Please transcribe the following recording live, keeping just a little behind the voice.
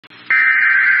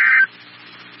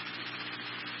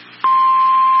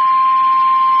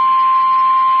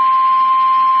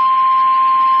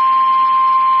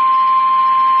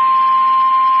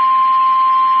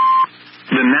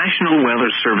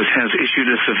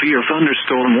severe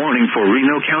thunderstorm warning for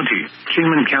Reno County,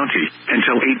 Kingman County,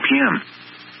 until 8 p.m.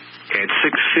 At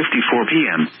 6:54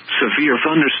 p.m., severe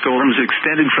thunderstorms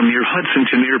extended from near Hudson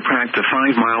to near Pratt to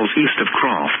 5 miles east of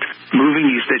Croft, moving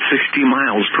east at 60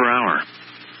 miles per hour.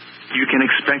 You can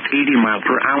expect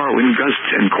 80-mile-per-hour wind gusts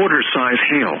and quarter-size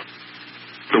hail.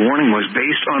 The warning was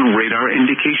based on radar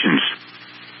indications.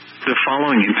 The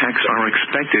following impacts are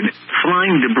expected.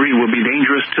 Flying debris will be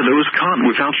dangerous to those caught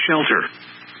without shelter.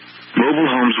 Mobile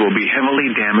homes will be heavily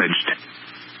damaged.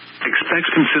 Expect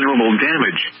considerable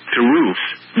damage to roofs,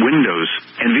 windows,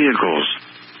 and vehicles.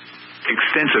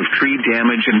 Extensive tree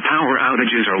damage and power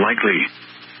outages are likely.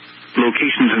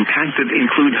 Locations impacted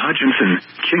include Hutchinson,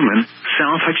 Kingman,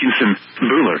 South Hutchinson,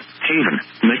 Buhler, Haven,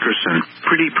 Nickerson,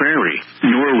 Pretty Prairie,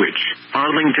 Norwich,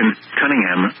 Arlington,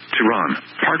 Cunningham, Tehran,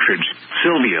 Partridge,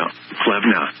 Sylvia,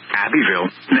 Plevna, Abbeville,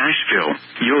 Nashville,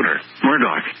 Yoder,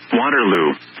 Murdoch, Waterloo,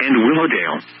 and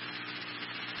Willowdale.